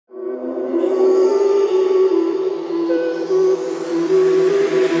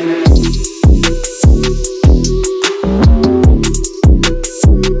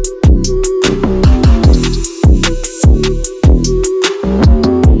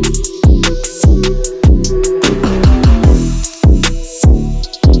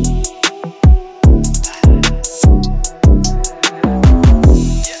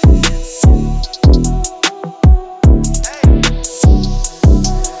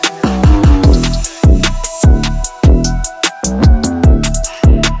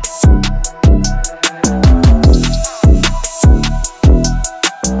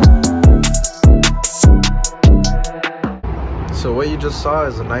just saw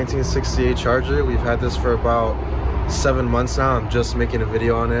is a 1968 Charger. We've had this for about 7 months now. I'm just making a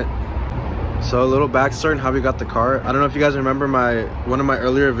video on it. So a little backstory on how we got the car. I don't know if you guys remember one of my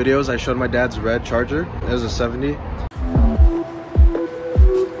earlier videos. I showed my dad's red Charger. It was a 70.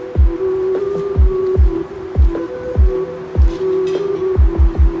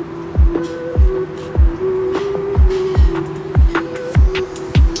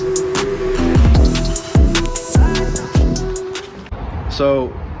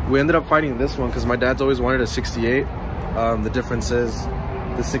 So we ended up finding this one because my dad's always wanted a 68. The difference is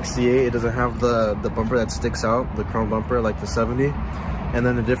the 68, it doesn't have the bumper that sticks out, the chrome bumper like the 70. And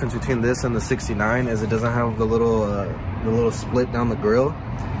then the difference between this and the 69 is it doesn't have the little split down the grill.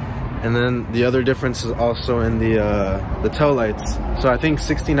 And then the other difference is also in the tail lights. So I think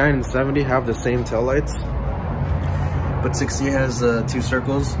 69 and 70 have the same tail lights, but 68 has 2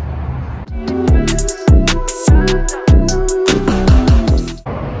 circles.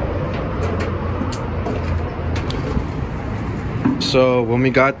 So when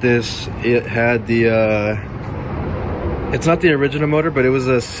we got this, it had it's not the original motor, but it was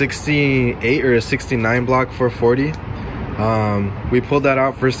a 68 or a 69 block 440. We pulled that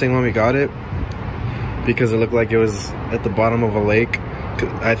out first thing when we got it because it looked like it was at the bottom of a lake.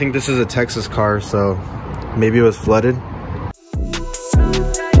 I think this is a Texas car, so maybe it was flooded.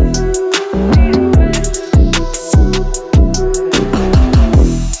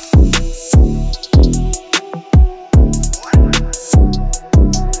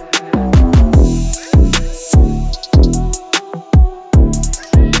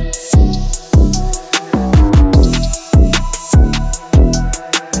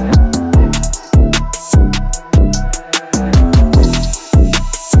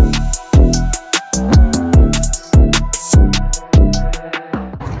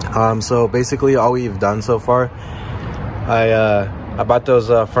 So basically all we've done so far, I bought those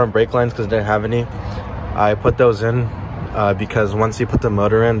front brake lines because I didn't have any. I put those in because once you put the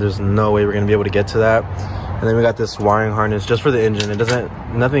motor in, there's no way we're gonna be able to get to that. And then we got this wiring harness just for the engine. It doesn't,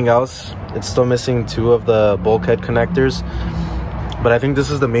 nothing else. It's still missing 2 of the bulkhead connectors, but I think this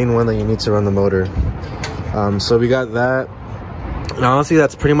is the main one that you need to run the motor. So we got that. And honestly,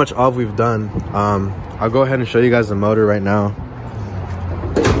 that's pretty much all we've done. I'll go ahead and show you guys the motor right now.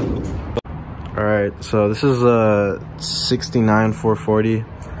 Alright, so this is a 69 440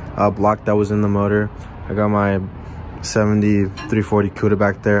 block that was in the motor. I got my 70 340 CUDA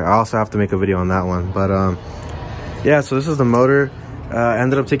back there. I also have to make a video on that one, but yeah, so this is the motor. I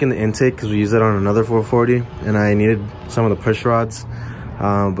ended up taking the intake because we used it on another 440 and I needed some of the push rods,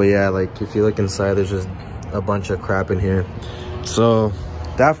 but yeah, like if you look inside, there's just a bunch of crap in here, so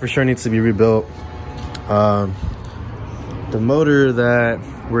that for sure needs to be rebuilt. The motor that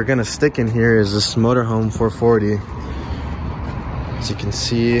we're gonna stick in here is this motorhome 440. As you can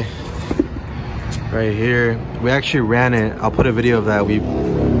see right here, we actually ran it. I'll put a video of that. We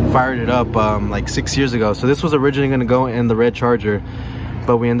fired it up like 6 years ago. So this was originally gonna go in the red Charger,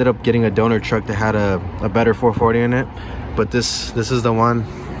 but we ended up getting a donor truck that had a better 440 in it. But this is the one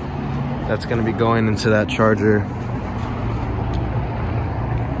that's gonna be going into that Charger.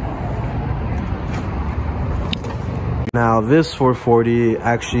 Now this 440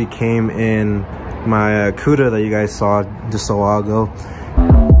 actually came in my CUDA that you guys saw just a while ago.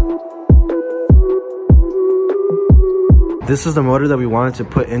 This is the motor that we wanted to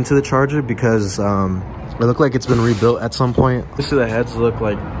put into the Charger because it looked like it's been rebuilt at some point. This is the heads look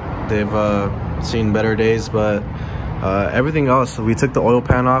like they've seen better days, but everything else, we took the oil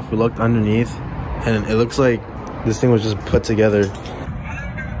pan off, we looked underneath, and it looks like this thing was just put together.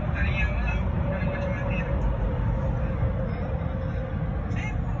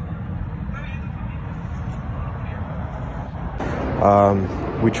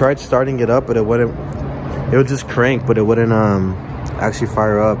 We tried starting it up, but it wouldn't. It would just crank, but it wouldn't actually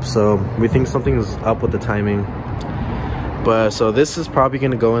fire up. So we think something's up with the timing. But so this is probably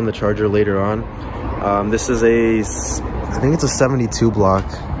going to go in the Charger later on. This is I think it's a 72 block.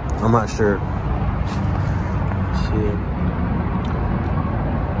 I'm not sure.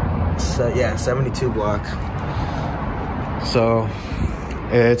 Let's see. So yeah, 72 block. So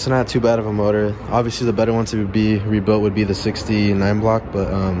it's not too bad of a motor. Obviously the better one to be rebuilt would be the 69 block, but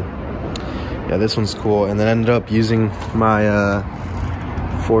yeah, this one's cool. And then I ended up using my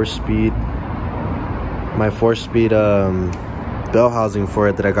 4-speed bell housing for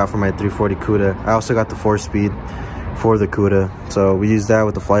it that I got from my 340 CUDA. I also got the 4-speed for the CUDA, so we used that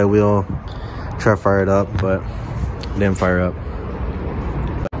with the flywheel, try to fire it up, but it didn't fire up.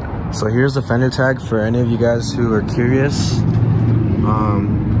 So here's the fender tag for any of you guys who are curious.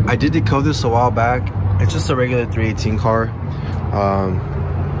 I did decode this a while back. It's just a regular 318 car,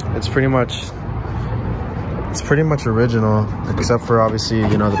 It's pretty much original, except for obviously,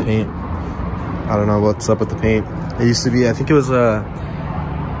 you know, the paint. I don't know what's up with the paint. It used to be, I think it was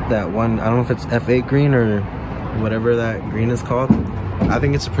that one, I don't know if it's F8 green or whatever that green is called. I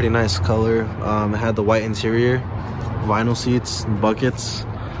think it's a pretty nice color. It had the white interior, vinyl seats, buckets,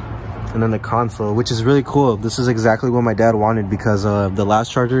 and then the console, which is really cool. This is exactly what my dad wanted, because the last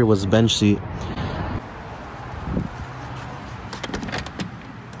Charger was bench seat.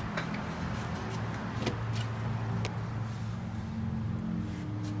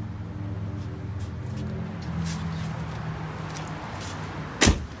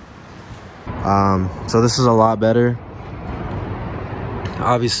 So this is a lot better.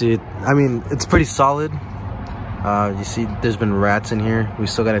 Obviously, I mean, it's pretty solid. You see there's been rats in here. We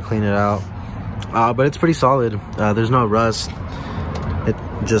still got to clean it out, but it's pretty solid. There's no rust. It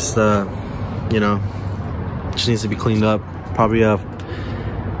just you know, just needs to be cleaned up, probably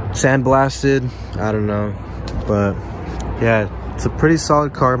sandblasted, I don't know. But yeah, it's a pretty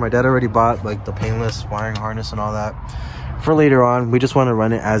solid car. My dad already bought like the paintless wiring harness and all that for later on. We just want to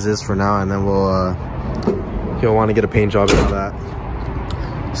run it as is for now, and then he'll want to get a paint job and all that.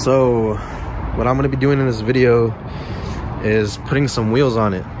 So what I'm going to be doing in this video is putting some wheels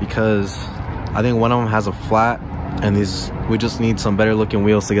on it, because I think one of them has a flat, and we just need some better looking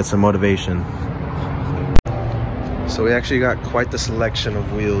wheels to get some motivation. So we actually got quite the selection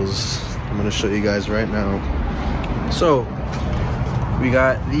of wheels. I'm going to show you guys right now. So we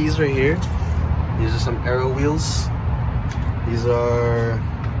got these right here. These are some Aero wheels. These are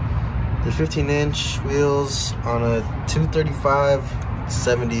the 15-inch wheels on a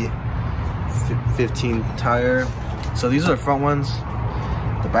 235/70 15 tire. So these are the front ones.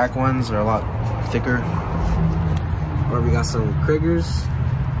 The back ones are a lot thicker. Or we got some Kriegers,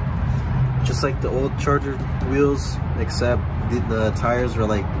 just like the old Charger wheels, except the tires were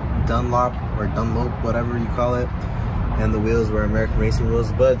like Dunlop, whatever you call it, and the wheels were American Racing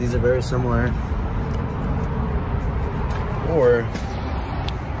wheels. But these are very similar. Or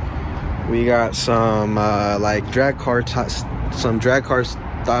we got some like drag car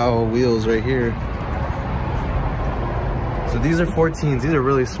style wheels right here. So these are 14s. These are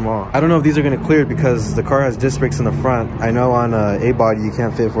really small. I don't know if these are going to clear because the car has disc brakes in the front. I know on a body you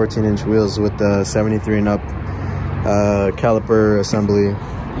can't fit 14-inch wheels with the 73 and up caliper assembly.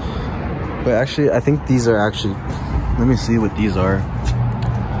 But actually, I think these are actually, let me see what these are.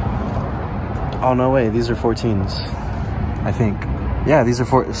 Oh no way, these are 14s, I think. Yeah, these are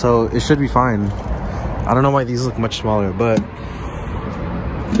 4, so it should be fine. I don't know why these look much smaller, but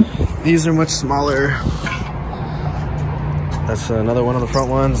these are much smaller. That's another one of the front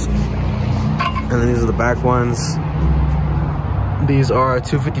ones, and then these are the back ones. These are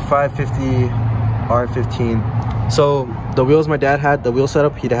 255/50 R15. So the wheels my dad had, the wheel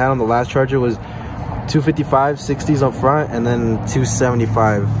setup he had on the last Charger was 255/60s up front, and then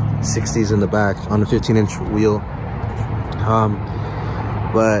 275/60s in the back on the 15-inch wheel.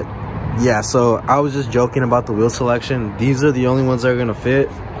 But yeah, so I was just joking about the wheel selection. These are the only ones that are gonna fit.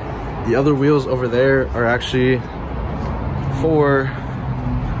 The other wheels over there are actually for,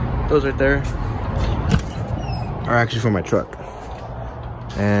 those right there are actually for my truck,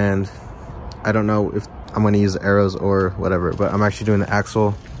 and I don't know if I'm gonna use arrows or whatever, but I'm actually doing the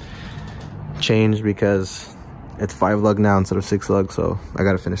axle change because it's 5 lug now instead of 6 lug, so I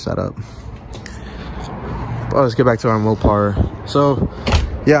gotta finish that up. But let's get back to our Mopar. So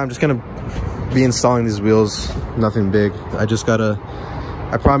yeah, I'm just gonna be installing these wheels, nothing big. I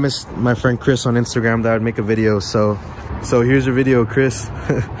promised my friend Chris on Instagram that I'd make a video, so here's your video, Chris.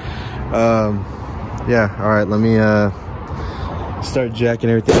 Yeah, all right, let me start jacking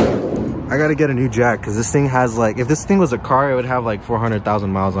everything. I gotta get a new jack because this thing has like, if this thing was a car, it would have like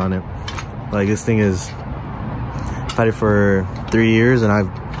 400,000 miles on it. Like, this thing is, I've had it for 3 years and I've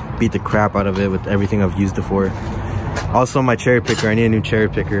beat the crap out of it with everything I've used it for. Also, my cherry picker, I need a new cherry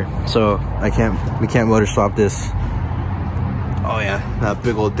picker, so we can't motor swap this. Oh yeah, that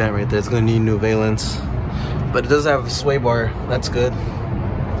big old dent right there. It's gonna need new valence, but it does have a sway bar. That's good.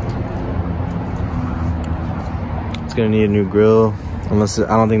 It's gonna need a new grill, unless I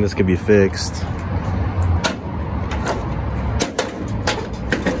don't think this could be fixed.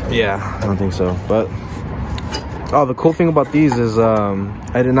 Yeah, I don't think so. But oh, the cool thing about these is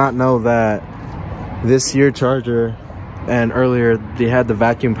I did not know that this year Charger and earlier they had the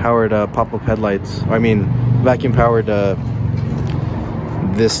vacuum powered pop-up headlights. I mean, vacuum powered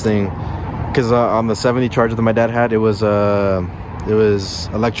this thing, because on the 70 Charger that my dad had, it was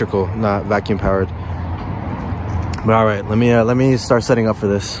electrical, not vacuum powered. But all right, let me start setting up for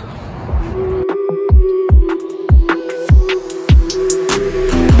this.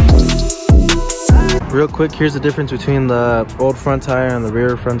 real quick, here's the difference between the old front tire and the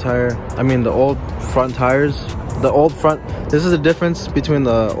rear front tire. I mean, the old front tires. This is the difference between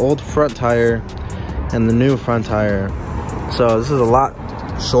the old front tire and the new front tire. So this is a lot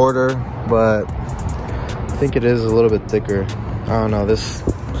shorter, but I think it is a little bit thicker. I don't know.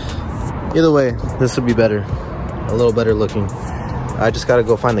 Either way, this would be better. A little better looking. I just gotta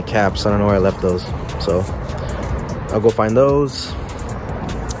go find the caps. I don't know where I left those. So I'll go find those.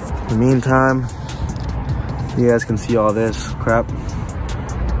 In the meantime, you guys can see all this crap.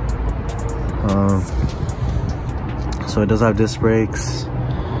 So it does have disc brakes.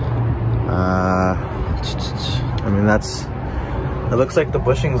 I mean, it looks like the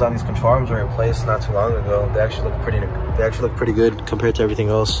bushings on these control arms were replaced not too long ago. They actually look pretty good compared to everything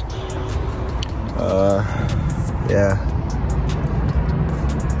else. Yeah,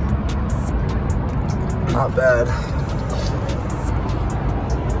 not bad.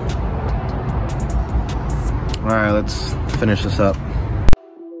 All right, let's finish this up.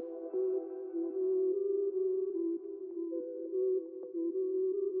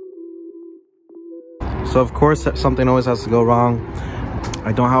 So of course, something always has to go wrong.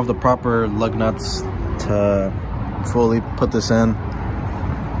 I don't have the proper lug nuts to fully put this in.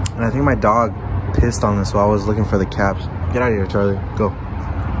 And I think my dog pissed on this while I was looking for the caps. Get out of here, Charlie, go.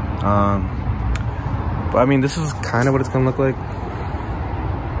 But I mean, this is kind of what it's gonna look like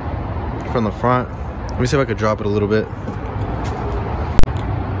from the front. Let me see if I could drop it a little bit.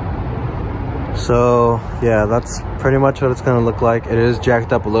 So yeah, that's pretty much what it's gonna look like. It is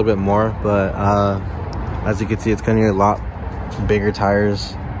jacked up a little bit more, but as you can see, it's gonna need a lot bigger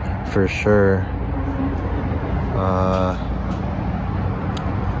tires for sure.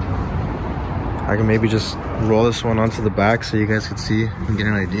 I can maybe just roll this one onto the back so you guys can see and get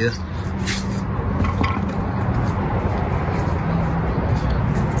an idea.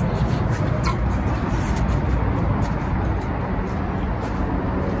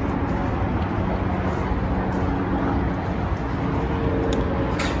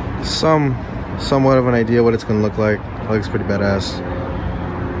 Somewhat of an idea what it's gonna look like. It looks pretty badass.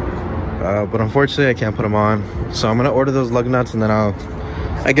 But unfortunately I can't put them on. So I'm gonna order those lug nuts and then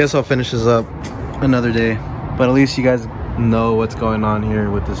I guess I'll finish this up another day. But at least you guys know what's going on here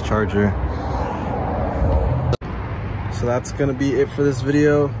with this Charger. So that's gonna be it for this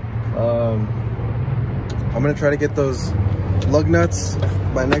video. I'm gonna try to get those lug nuts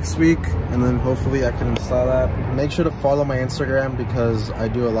by next week, and then hopefully I can install that. Make sure to follow my Instagram because I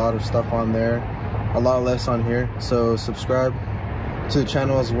do a lot of stuff on there, a lot less on here. So subscribe to the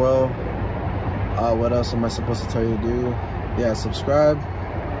channel as well. What else am I supposed to tell you to do? Yeah, subscribe,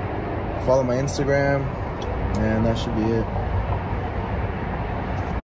 follow my Instagram, and that should be it.